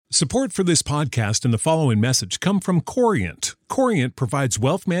Support for this podcast and the following message come from Corient. Corient provides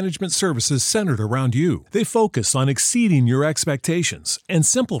wealth management services centered around you. They focus on exceeding your expectations and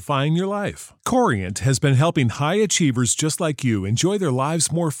simplifying your life. Corient has been helping high achievers just like you enjoy their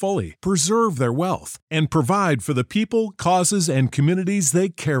lives more fully, preserve their wealth, and provide for the people, causes, and communities they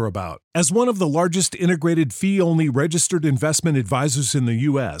care about. As one of the largest integrated fee-only registered investment advisors in the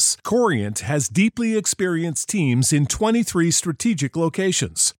U.S., Corient has deeply experienced teams in 23 strategic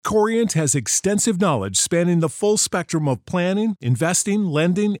locations. Corient has extensive knowledge spanning the full spectrum of planning, investing,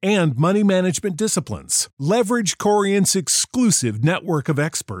 lending, and money management disciplines. Leverage Corient's exclusive network of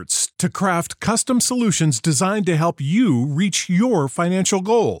experts to craft custom solutions designed to help you reach your financial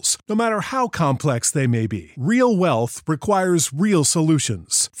goals, no matter how complex they may be. Real wealth requires real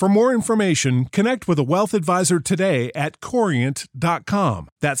solutions. For more information, connect with a wealth advisor today at Corient.com.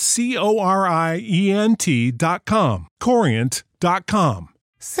 That's Corient.com. Corient.com.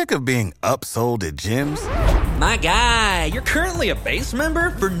 Sick of being upsold at gyms? My guy, you're currently a base member?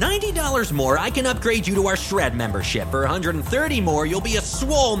 For $90 more, I can upgrade you to our Shred membership. For $130 more, you'll be a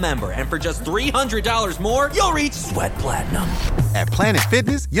Swole member. And for just $300 more, you'll reach Sweat Platinum. At Planet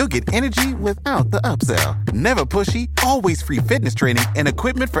Fitness, you'll get energy without the upsell. Never pushy, always free fitness training and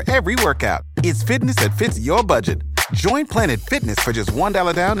equipment for every workout. It's fitness that fits your budget. Join Planet Fitness for just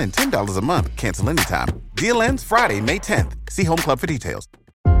 $1 down and $10 a month. Cancel anytime. Deal ends Friday, May 10th. See Home Club for details.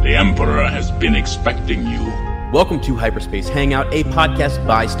 The Emperor has been expecting you. Welcome to Hyperspace Hangout, a podcast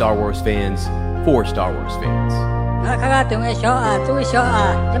by Star Wars fans for Star Wars fans. 看看等位小啊，这位小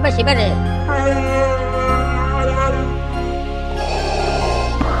啊，准备洗白的。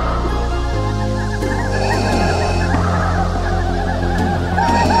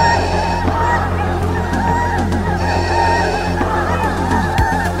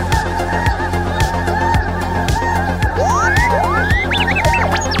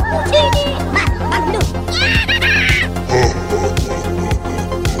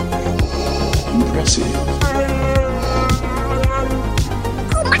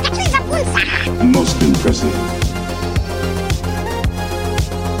 Most impressive.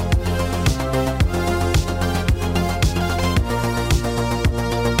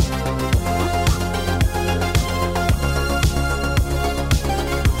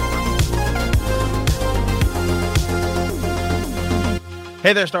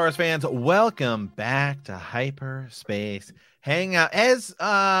 Hey there, Star Wars fans. Welcome back to Hyperspace Hangout. As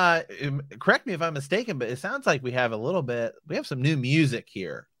correct me if I'm mistaken, but it sounds like we have some new music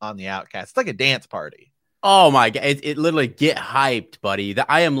here on the Outcast. It's like a dance party. Oh my God. It literally get hyped, buddy.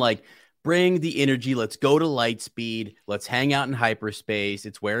 I am like, bring the energy. Let's go to Lightspeed. Let's hang out in hyperspace.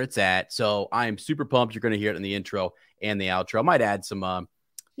 It's where it's at. So I am super pumped. You're going to hear it in the intro and the outro. I might add some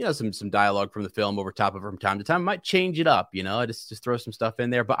dialogue from the film over top of it from time to time. I might change it up, just throw some stuff in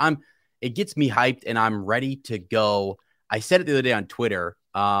there, but it gets me hyped and I'm ready to go. I said it the other day on Twitter.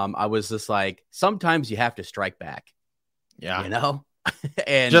 I was just like, sometimes you have to strike back. Yeah.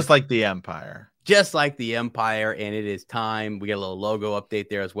 And just like the Empire. And it is time. We got a little logo update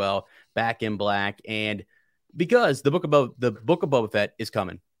there as well. Back in black. And because the book of Boba Fett is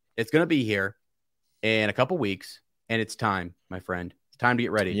coming. It's going to be here in a couple weeks. And it's time, my friend. Time to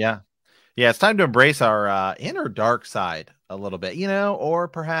get ready. Yeah, it's time to embrace our inner dark side a little bit, or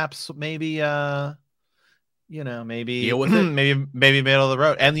perhaps maybe deal with it. maybe middle of the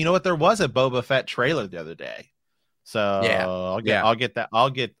road. And you know what? There was a Boba Fett trailer the other day, so yeah. I'll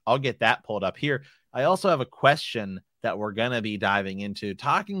get that pulled up here. I also have a question that we're gonna be diving into,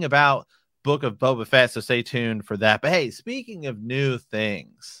 talking about Book of Boba Fett. So stay tuned for that. But hey, speaking of new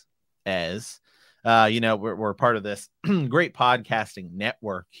things, we're part of this great podcasting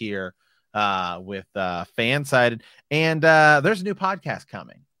network here with Fansided, and there's a new podcast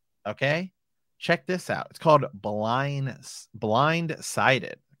coming. Okay, check this out. It's called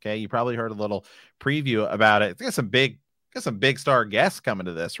Blindsided. Okay, you probably heard a little preview about it. Got some big star guests coming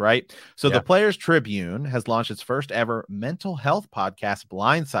to this, right? So The Players Tribune has launched its first ever mental health podcast,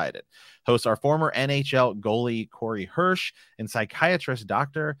 Blindsided. Hosts are former NHL goalie Corey Hirsch and psychiatrist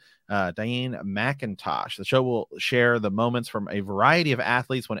Dr. Diane McIntosh. The show will share the moments from a variety of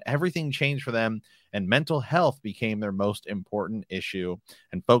athletes when everything changed for them and mental health became their most important issue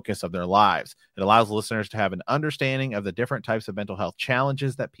and focus of their lives. It allows listeners to have an understanding of the different types of mental health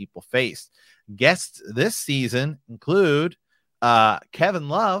challenges that people face. Guests this season include Kevin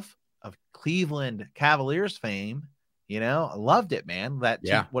Love of Cleveland Cavaliers fame. I loved it, man.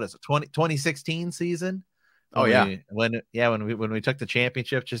 What is it, 2016 season? When we took the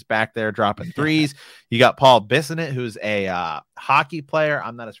championship, just back there dropping threes. You got Paul Bissonnette, who's a hockey player.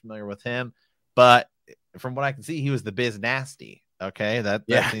 I'm not as familiar with him, but from what I can see, he was the Biz Nasty Okay, that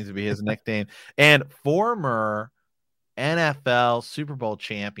seems to be his nickname. And former NFL Super Bowl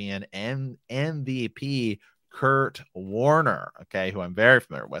champion and MVP Kurt Warner, okay, who I'm very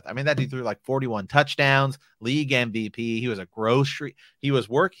familiar with. I mean, that dude threw like 41 touchdowns, league MVP. He was he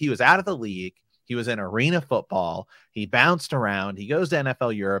was out of the league. He was in arena football. He bounced around. He goes to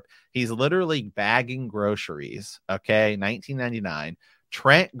NFL Europe. He's literally bagging groceries. Okay, 1999.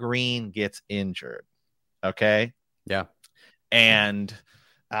 Trent Green gets injured. Okay. Yeah. And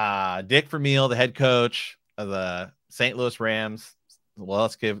Dick Vermeil, the head coach of the St. Louis Rams,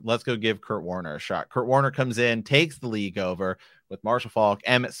 well, let's go give Kurt Warner a shot. Kurt Warner comes in, takes the league over with Marshall Faulk,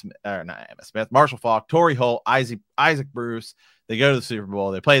 Marshall Faulk, Torrey Holt, Isaac Bruce. They go to the Super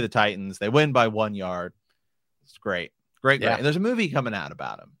Bowl. They play the Titans. They win by 1 yard. It's great. Great. And there's a movie coming out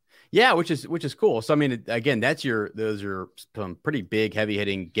about him. Yeah, which is cool. So I mean, again, those are some pretty big, heavy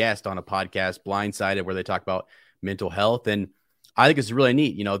hitting guests on a podcast, Blindsided, where they talk about mental health. And I think it's really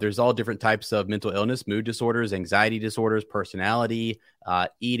neat. You know, there's all different types of mental illness, mood disorders, anxiety disorders, personality,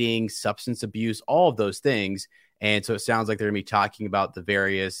 eating, substance abuse, all of those things. And so it sounds like they're going to be talking about the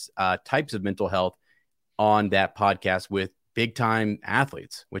various types of mental health on that podcast with big time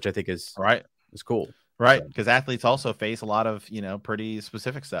athletes, which I think is cool. Right. Because athletes also face a lot of, pretty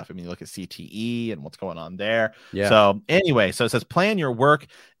specific stuff. I mean, you look at CTE and what's going on there. Yeah. So anyway, so it says plan your work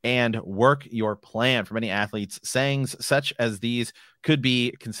and work your plan. For many athletes, sayings such as these could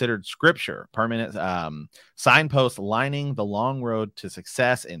be considered scripture, permanent signposts lining the long road to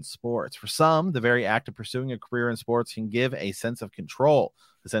success in sports. For some, the very act of pursuing a career in sports can give a sense of control,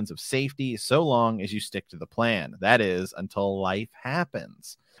 a sense of safety, so long as you stick to the plan. That is, until life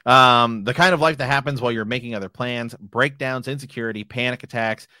happens. The kind of life that happens while you're making other plans: breakdowns, insecurity, panic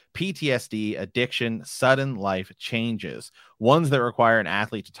attacks, PTSD, addiction, sudden life changes, ones that require an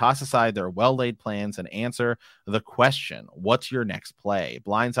athlete to toss aside their well-laid plans and answer the question, what's your next play?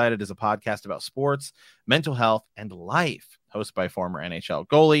 Blindsided is a podcast about sports, mental health, and life, hosted by former NHL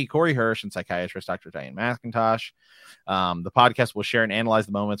goalie Corey Hirsch and psychiatrist Dr. Diane McIntosh. The podcast will share and analyze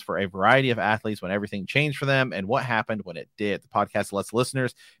the moments for a variety of athletes when everything changed for them and what happened when it did. The podcast lets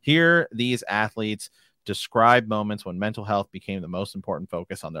listeners hear these athletes describe moments when mental health became the most important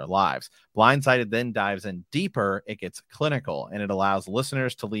focus on their lives. Blindsided then dives in deeper. It gets clinical, and it allows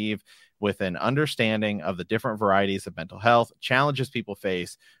listeners to leave with an understanding of the different varieties of mental health, challenges people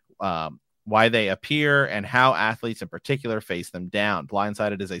face, why they appear, and how athletes in particular face them down.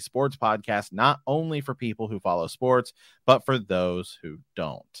 Blindsided is a sports podcast not only for people who follow sports, but for those who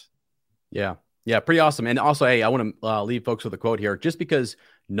don't. Yeah, pretty awesome. And also, hey, I want to leave folks with a quote here. Just because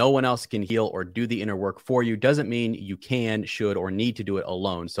no one else can heal or do the inner work for you doesn't mean you can, should, or need to do it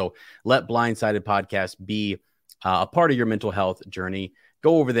alone. So let Blindsided podcast be a part of your mental health journey.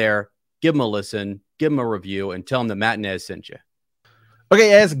 Go over there, give them a listen, give them a review, and tell them that Matt and Ez sent you.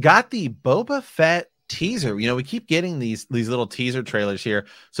 Okay, Ez, got the Boba Fett teaser. We keep getting these little teaser trailers here.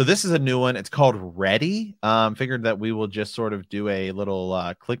 So this is a new one. It's called Ready. Figured that we will just sort of do a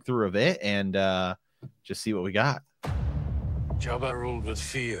little click through of it and just see what we got. Jabba ruled with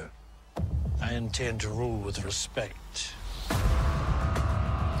fear. I intend to rule with respect.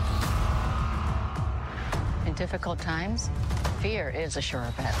 In difficult times, fear is a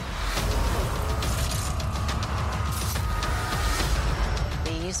sure bet.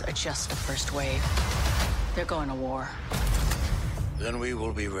 These are just the first wave. They're going to war. Then we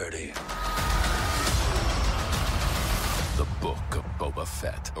will be ready. The Book of Boba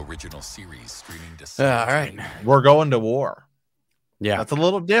Fett original series streaming this. All right, we're going to war. Yeah, that's a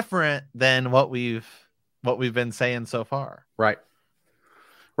little different than what we've been saying so far. Right.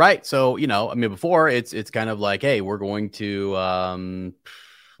 So before it's kind of like, hey, we're going to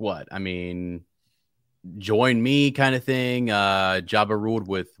join me kind of thing. Jabba ruled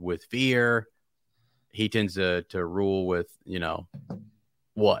with fear. He tends to rule with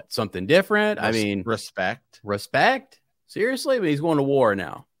something different. Respect. Seriously, but he's going to war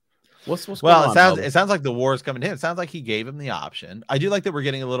now. What's going on? It sounds like the war is coming to him. It sounds like he gave him the option. I do like that we're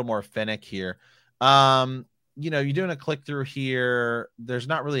getting a little more Fennec here. You're doing a click through here. There's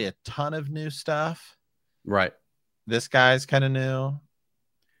not really a ton of new stuff. Right. This guy's kind of new.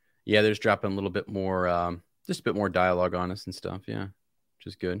 Yeah, there's dropping a little bit more, just a bit more dialogue on us and stuff. Yeah, which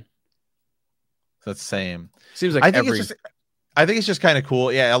is good. That's the same. Seems like I think it's just kind of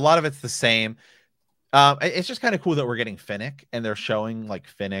cool. Yeah, a lot of it's the same. It's just kind of cool that we're getting Fennec and they're showing like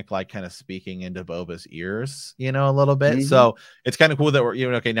Fennec like kind of speaking into Boba's ears, a little bit. Mm-hmm. So it's kind of cool that we're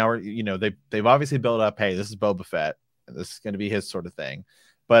now we're they've obviously built up, hey, this is Boba Fett. This is going to be his sort of thing.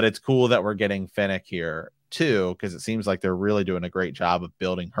 But it's cool that we're getting Fennec here too, because it seems like they're really doing a great job of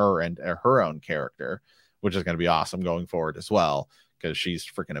building her and her own character, which is going to be awesome going forward as well, because she's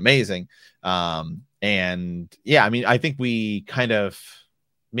freaking amazing. And yeah, I mean, I think we kind of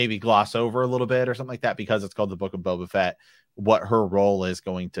maybe gloss over a little bit or something like that because it's called the Book of Boba Fett, what her role is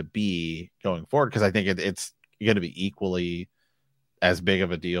going to be going forward. Because I think it's going to be equally as big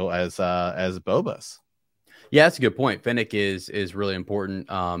of a deal as Boba's. Yeah, that's a good point. Fennec is really important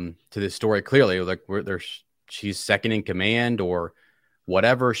to this story. Clearly, like she's second in command or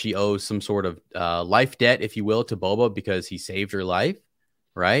whatever. She owes some sort of life debt, if you will, to Boba because he saved her life,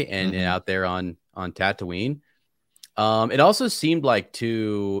 right? And out there on Tatooine. It also seemed like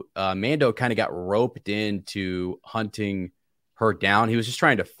Mando kind of got roped into hunting her down. He was just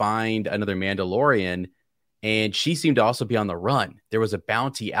trying to find another Mandalorian, and she seemed to also be on the run. There was a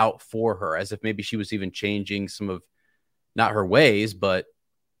bounty out for her, as if maybe she was even changing some of not her ways, but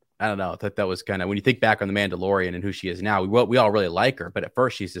I don't know. I thought that was kind of, when you think back on the Mandalorian and who she is now, we all really like her, but at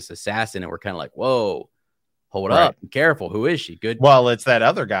first she's this assassin, and we're kind of like, whoa, hold up, be careful. Who is she? Good. Well, it's that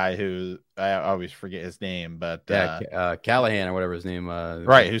other guy who I always forget his name, but Callahan or whatever his name.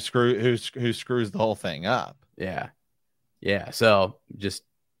 Right, who screws the whole thing up. Yeah. So just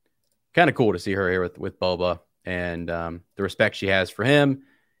kind of cool to see her here with Boba and the respect she has for him,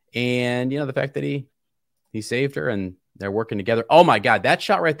 and the fact that he saved her and they're working together. Oh my God, that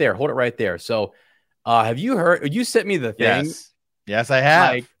shot right there! Hold it right there. So, have you heard? You sent me the thing. Yes, I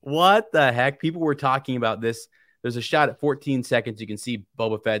have. Like, what the heck? People were talking about this. There's a shot at 14 seconds. You can see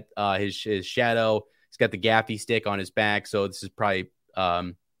Boba Fett, his shadow. He's got the gaffy stick on his back. So this is probably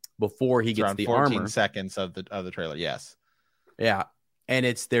before he gets the 14 armor. Seconds of the trailer. Yes. Yeah. And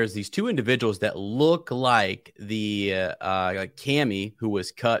there's these two individuals that look like the like Cammy, who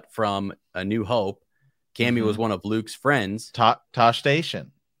was cut from A New Hope. Cammy was one of Luke's friends. Tosh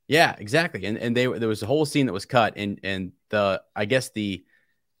Station. Yeah, exactly. And there was a whole scene that was cut, and I guess the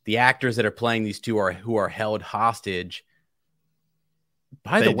actors that are playing these two who are held hostage.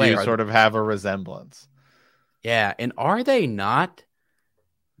 By the way, do sort of have a resemblance. Yeah, and are they not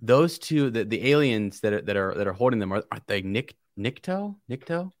those two, the aliens that are holding them? Are they Nikto?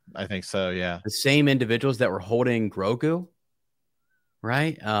 I think so. Yeah, the same individuals that were holding Grogu,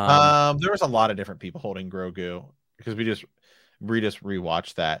 right? There was a lot of different people holding Grogu because we just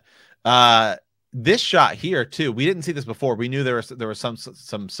rewatched that. This shot here too, we didn't see this before. We knew there was some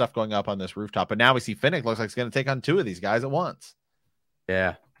stuff going up on this rooftop, but now we see Fennec looks like he's going to take on two of these guys at once.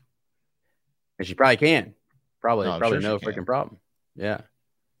 Yeah, and she probably can. Probably no freaking problem. Yeah.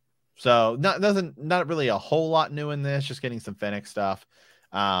 So not really a whole lot new in this, just getting some Fennec stuff,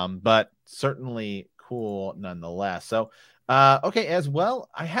 but certainly cool nonetheless. So, okay, as well,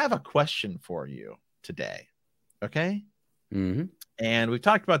 I have a question for you today. Okay. Mm-hmm. And we've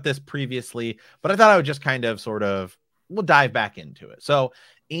talked about this previously, but I thought I would just kind of we'll dive back into it. So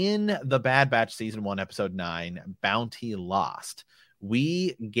in the Bad Batch season 1, episode 9, Bounty Lost,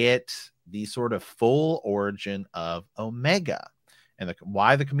 we get the sort of full origin of Omega and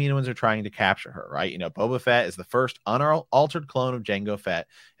why the Kaminoans are trying to capture her, right? Boba Fett is the first unaltered clone of Jango Fett.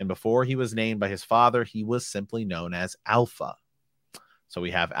 And before he was named by his father, he was simply known as Alpha. So we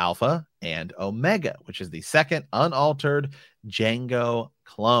have Alpha and Omega, which is the second unaltered Jango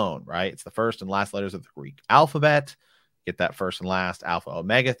clone, right? It's the first and last letters of the Greek alphabet. Get that first and last Alpha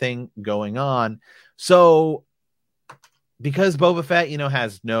Omega thing going on. So because Boba Fett,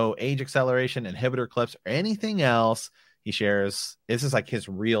 has no age acceleration, inhibitor clips, or anything else, he shares, this is like his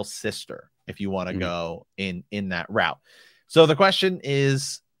real sister, if you want to go in that route. So the question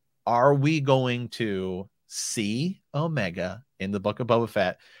is, are we going to see Omega in the Book of Boba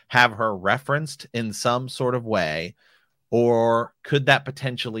Fett, have her referenced in some sort of way, or could that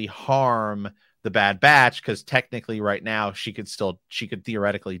potentially harm the Bad Batch? Because technically right now she could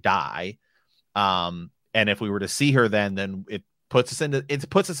theoretically die. And if we were to see her then it puts us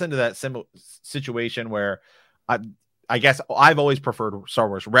into that situation where I guess I've always preferred Star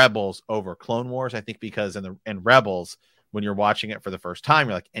Wars Rebels over Clone Wars. I think because in Rebels, when you're watching it for the first time,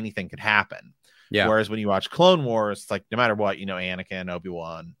 you're like, anything could happen. Yeah. Whereas when you watch Clone Wars, it's like no matter what, Anakin and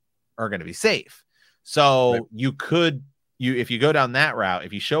Obi-Wan are going to be safe. So right. If you go down that route,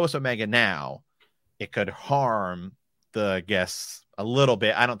 if you show us Omega now, it could harm the guests a little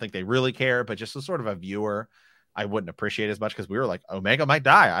bit. I don't think they really care, but just as sort of a viewer, I wouldn't appreciate as much because we were like, Omega might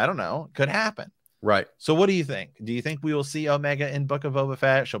die. I don't know. It could happen. Right. So what do you think? Do you think we will see Omega in Book of Boba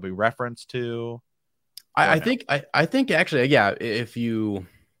Fett? She'll be referenced to? I think actually, yeah,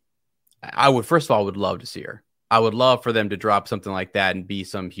 I would, first of all, would love to see her. I would love for them to drop something like that and be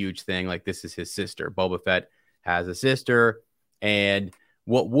some huge thing. Like, this is his sister. Boba Fett has a sister. And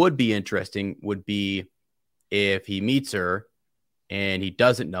what would be interesting would be if he meets her and he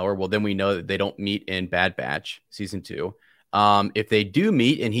doesn't know her, well, then we know that they don't meet in Bad Batch season 2. If they do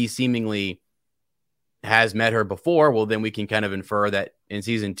meet and he seemingly has met her before, well, then we can kind of infer that in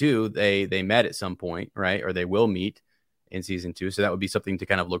season 2 they met at some point, right? Or they will meet in season 2. So that would be something to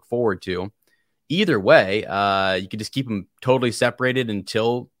kind of look forward to. Either way, you could just keep them totally separated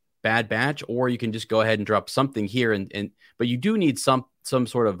until Bad Batch, or you can just go ahead and drop something here. But you do need some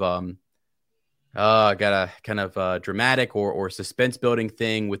sort of got a kind of dramatic or suspense building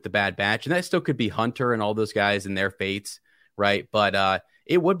thing with the Bad Batch, and that still could be Hunter and all those guys and their fates, right? But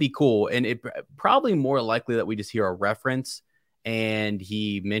it would be cool, and it probably more likely that we just hear a reference and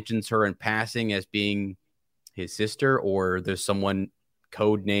he mentions her in passing as being his sister, or there's someone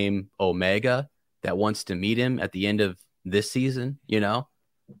code name Omega that wants to meet him at the end of this season.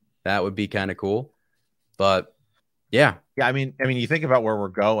 That would be kind of cool. But yeah. I mean, you think about where we're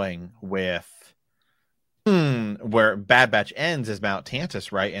going with where Bad Batch ends is Mount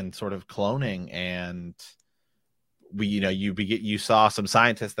Tantus, right? And sort of cloning, and you saw some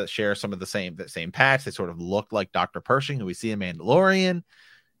scientists that share some of the same patch. They sort of look like Dr. Pershing, who we see in Mandalorian.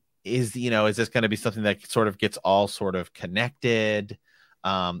 Is this going to be something that sort of gets all sort of connected?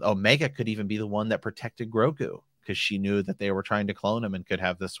 Omega could even be the one that protected Grogu, because she knew that they were trying to clone him and could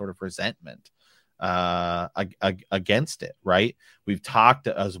have this sort of resentment against it, right? We've talked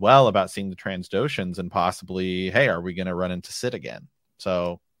as well about seeing the Transdoshans and possibly, hey, are we going to run into Sid again?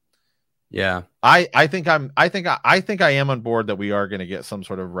 So yeah, I think I am on board that we are going to get some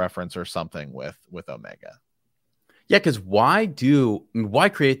sort of reference or something with Omega. Yeah, because why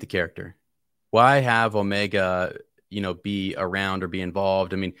create the character? Why have Omega, be around or be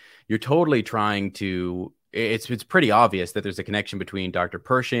involved? I mean, you're totally trying to. It's pretty obvious that there's a connection between Dr.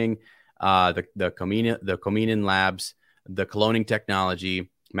 Pershing, the Cominian labs, the cloning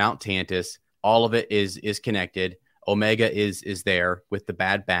technology, Mount Tantus. All of it is connected. Omega is there with the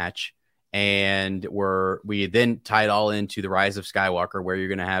Bad Batch, and we then tie it all into the Rise of Skywalker, where you're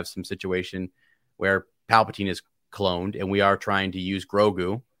going to have some situation where Palpatine is cloned, and we are trying to use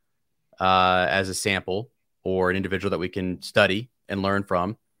Grogu as a sample or an individual that we can study and learn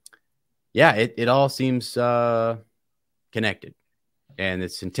from. Yeah, it all seems connected, and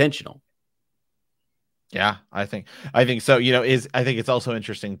it's intentional. Yeah, I think so. I think it's also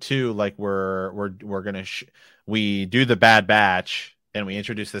interesting too. Like we do the Bad Batch, and we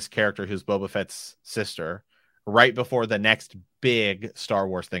introduce this character who's Boba Fett's sister right before the next big Star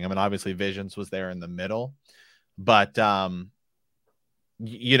Wars thing. I mean, obviously Visions was there in the middle, but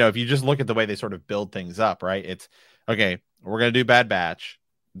if you just look at the way they sort of build things up, right? It's okay. We're gonna do Bad Batch.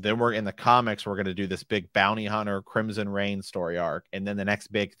 Then we're in the comics, we're going to do this big bounty hunter Crimson Reign story arc. And then the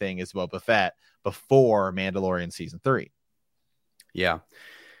next big thing is Boba Fett before Mandalorian season 3. Yeah.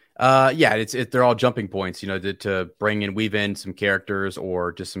 They're all jumping points, to weave in some characters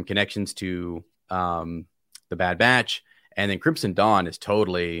or just some connections to the Bad Batch. And then Crimson Dawn is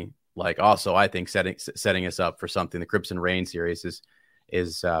totally also, I think, setting us up for something. The Crimson Reign series is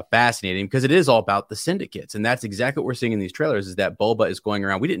fascinating because it is all about the syndicates. And that's exactly what we're seeing in these trailers, is that Boba is going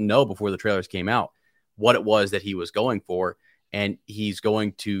around. We didn't know before the trailers came out what it was that he was going for. And he's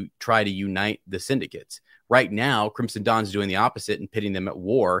going to try to unite the syndicates. Right now, Crimson Dawn's doing the opposite and pitting them at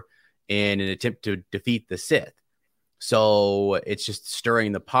war in an attempt to defeat the Sith. So it's just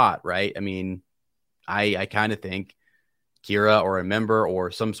stirring the pot, right? I mean, I kind of think Kira or a member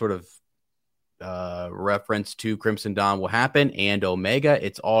or some sort of reference to Crimson Dawn will happen, and Omega.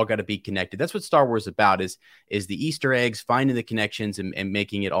 It's all got to be connected. That's what Star Wars is about, is the Easter eggs, finding the connections and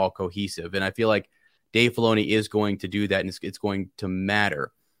making it all cohesive. And I feel like Dave Filoni is going to do that, and it's going to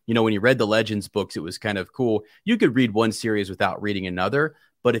matter. When you read the Legends books, it was kind of cool. You could read one series without reading another,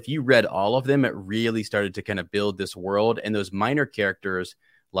 but if you read all of them, it really started to kind of build this world, and those minor characters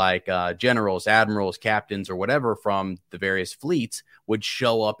like generals, admirals, captains, or whatever from the various fleets would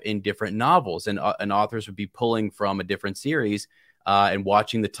show up in different novels, and authors would be pulling from a different series and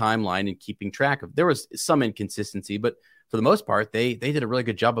watching the timeline and keeping track of. There was some inconsistency, but for the most part, they did a really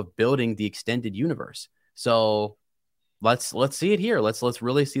good job of building the extended universe. So let's see it here. Let's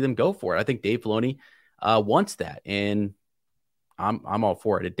really see them go for it. I think Dave Filoni wants that, and I'm all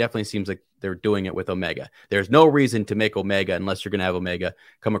for it. It definitely seems like they're doing it with Omega. There's no reason to make Omega unless you're going to have Omega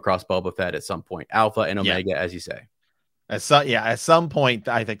come across Boba Fett at some point. Alpha and Omega, as you say. At some point,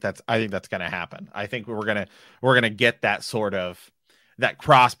 I think that's going to happen. I think we're gonna get that sort of that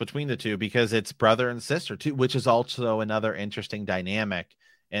cross between the two, because it's brother and sister too, which is also another interesting dynamic.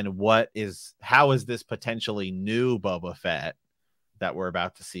 And how is this potentially new Boba Fett that we're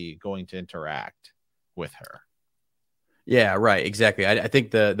about to see going to interact with her? Yeah, right. Exactly. I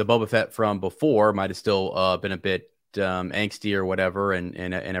think the Boba Fett from before might have still been a bit angsty or whatever, and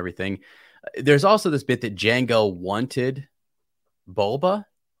everything. There's also this bit that Jango wanted Boba,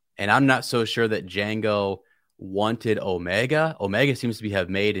 and I'm not so sure that Jango wanted Omega. Omega seems to have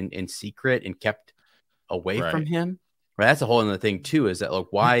made in secret and kept away from him. Right, that's a whole other thing too. Is that like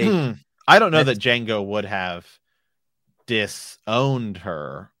why? I don't know that Jango would have disowned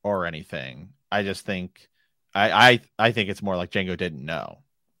her or anything. I just think I think it's more like Jango didn't know.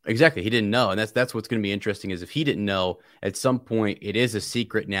 Exactly, he didn't know, and that's what's going to be interesting is if he didn't know at some point. It is a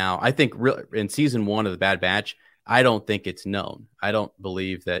secret now. I think in season 1 of the Bad Batch, I don't think it's known. I don't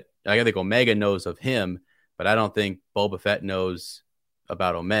believe that. I think Omega knows of him, but I don't think Boba Fett knows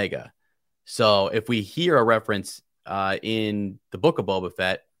about Omega. So if we hear a reference in the book of Boba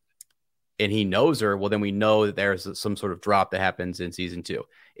Fett and he knows her, well, then we know that there's some sort of drop that happens in season 2.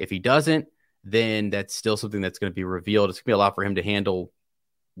 If he doesn't, then that's still something that's going to be revealed. It's going to be a lot for him to handle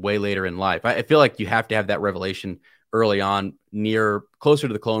way later in life. I feel like you have to have that revelation early on, closer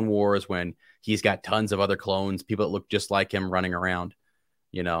to the Clone Wars, when he's got tons of other clones, people that look just like him running around,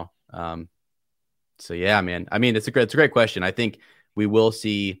 So yeah, man. I mean, it's a great question. I think we will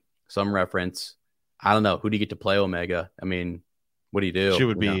see some reference. I don't know. Who do you get to play Omega? I mean, what do you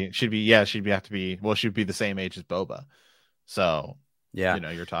do? She'd be the same age as Boba. So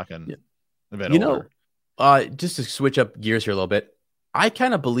yeah, you're talking a bit older. Just to switch up gears here a little bit, I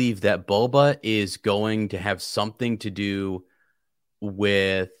kind of believe that Boba is going to have something to do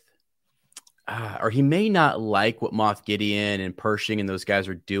with, or he may not like what Moff Gideon and Pershing and those guys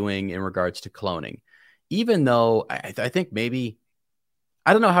are doing in regards to cloning, even though I think maybe,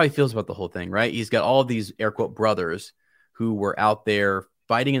 I don't know how he feels about the whole thing, right? He's got all of these air quote brothers who were out there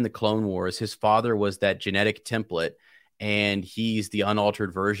fighting in the Clone Wars. His father was that genetic template, and he's the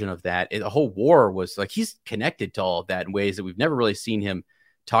unaltered version of that. The whole war was like, he's connected to all of that in ways that we've never really seen him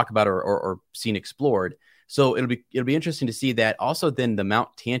talk about or seen explored. So it'll be interesting to see that. Also, then the Mount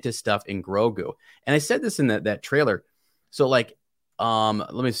Tantus stuff in Grogu. And I said this in that trailer. So like,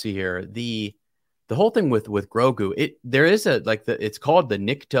 let me see here. The whole thing with Grogu, there is it's called the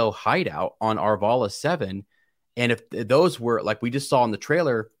Nikto hideout on Arvala 7. And if those were, like we just saw in the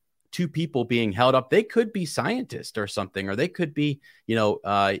trailer, 2 people being held up, they could be scientists or something, or they could be,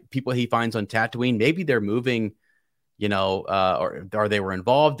 people he finds on Tatooine. Maybe they're moving, or they were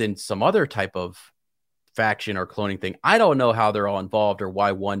involved in some other type of faction or cloning thing. I don't know how they're all involved or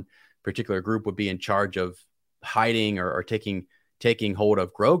why one particular group would be in charge of hiding or taking hold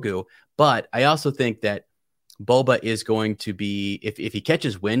of Grogu. But I also think that Boba is going to be, if he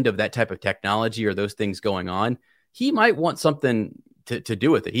catches wind of that type of technology or those things going on, he might want something to do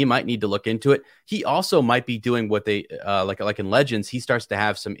with it. He might need to look into it. He also might be doing what they like in Legends. He starts to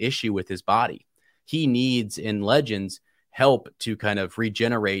have some issue with his body. He needs in Legends help to kind of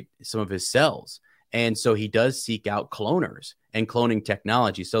regenerate some of his cells. And so he does seek out cloners and cloning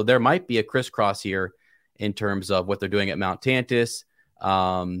technology. So there might be a crisscross here in terms of what they're doing at Mount Tantus.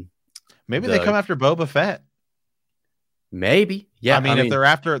 Maybe they come after Boba Fett. Maybe. Yeah. I mean, if they're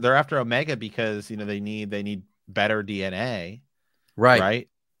after Omega because, they need better DNA. Right.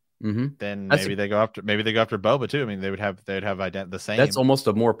 Mm-hmm. Then maybe they go after Boba too. I mean, they'd have the same. That's almost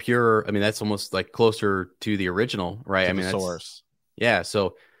a more pure. I mean, that's almost like closer to the original, right? I mean, the source. Yeah.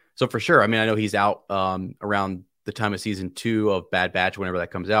 So for sure. I mean, I know he's out around the time of season 2 of Bad Batch, whenever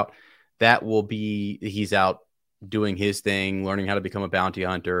that comes out. He's out doing his thing, learning how to become a bounty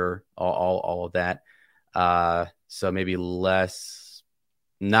hunter, all of that. So maybe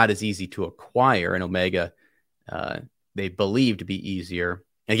not as easy to acquire. And Omega, they believe to be easier.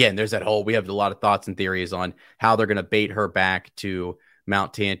 Again, there's we have a lot of thoughts and theories on how they're going to bait her back to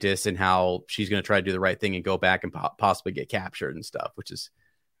Mount Tantus and how she's going to try to do the right thing and go back and possibly get captured and stuff, which is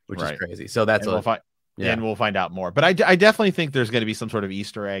crazy. So that's we'll find out more. But I definitely think there's going to be some sort of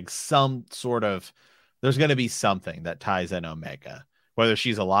Easter egg, there's going to be something that ties in Omega, whether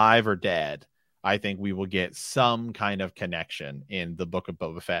she's alive or dead. I think we will get some kind of connection in the Book of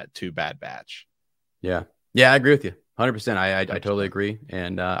Boba Fett to Bad Batch. Yeah. Yeah, I agree with you 100%. I totally agree.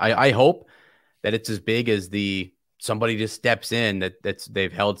 And I hope that it's as big as somebody just steps in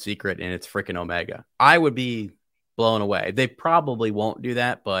they've held secret and it's freaking Omega. I would be blown away. They probably won't do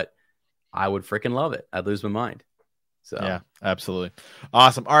that, but I would freaking love it. I'd lose my mind. So yeah, absolutely.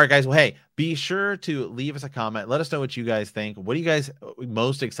 Awesome. All right, guys. Well, hey, be sure to leave us a comment. Let us know what you guys think. What are you guys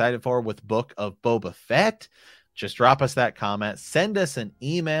most excited for with Book of Boba Fett? Just drop us that comment. Send us an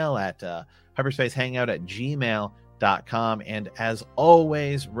email at hyperspacehangout@gmail.com. And as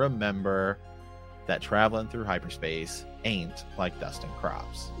always, remember that traveling through hyperspace ain't like dusting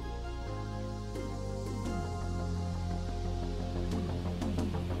crops.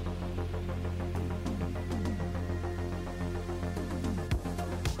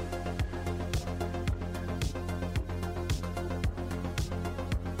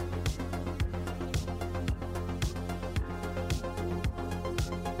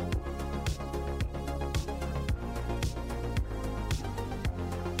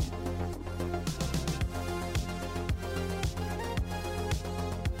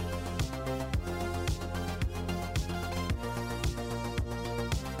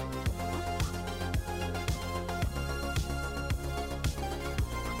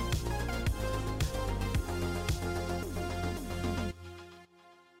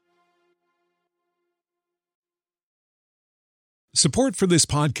 Support for this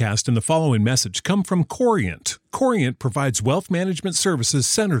podcast and the following message come from Corient. Corient provides wealth management services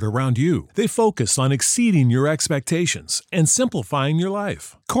centered around you. They focus on exceeding your expectations and simplifying your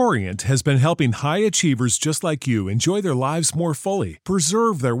life. Corient has been helping high achievers just like you enjoy their lives more fully,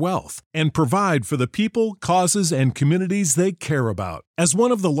 preserve their wealth, and provide for the people, causes, and communities they care about. As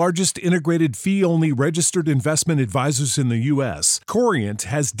one of the largest integrated fee-only registered investment advisors in the U.S., Corient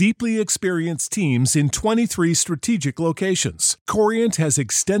has deeply experienced teams in 23 strategic locations. Corient has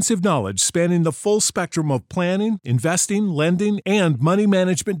extensive knowledge spanning the full spectrum of planning, investing, lending, and money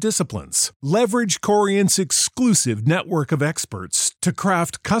management disciplines. Leverage Corient's exclusive network of experts to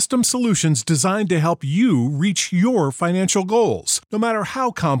craft custom solutions designed to help you reach your financial goals, no matter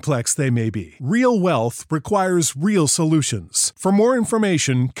how complex they may be. Real wealth requires real solutions. For more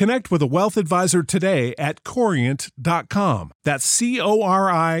information, connect with a wealth advisor today at Corient.com. That's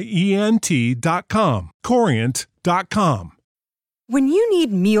Corient.com. Corient.com. When you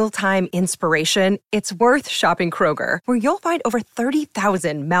need mealtime inspiration, it's worth shopping Kroger, where you'll find over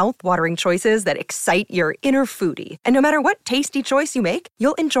 30,000 mouth-watering choices that excite your inner foodie. And no matter what tasty choice you make,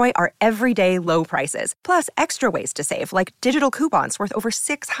 you'll enjoy our everyday low prices, plus extra ways to save, like digital coupons worth over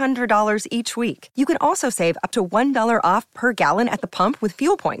 $600 each week. You can also save up to $1 off per gallon at the pump with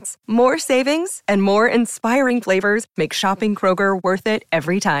fuel points. More savings and more inspiring flavors make shopping Kroger worth it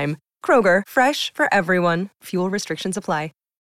every time. Kroger, fresh for everyone. Fuel restrictions apply.